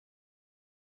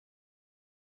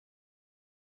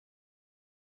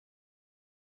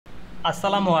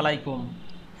Assalamu Walaikum.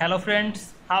 Hello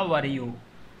friends, how are you?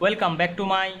 Welcome back to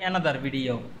my another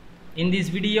video. In this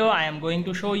video I am going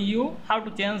to show you how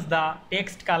to change the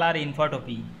text color in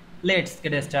photopea. Let's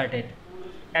get started.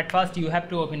 At first you have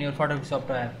to open your photopea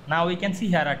software. Now we can see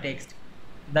here a text.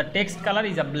 The text color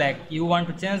is a black. You want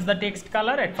to change the text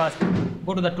color, at first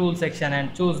go to the tool section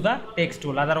and choose the text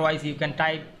tool. Otherwise you can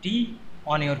type T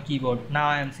on your keyboard. Now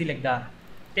I am select the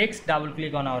text, double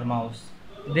click on our mouse.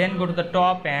 Then go to the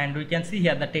top and we can see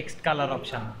here the text color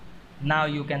option. Now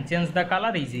you can change the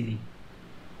color easily.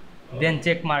 Then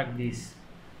check mark this.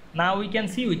 Now we can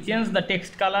see we change the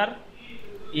text color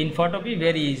in photopea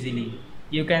very easily.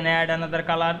 You can add another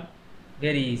color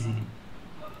very easily.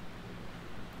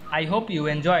 I hope you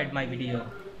enjoyed my video.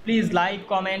 Please like,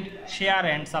 comment, share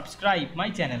and subscribe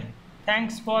my channel.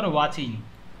 Thanks for watching.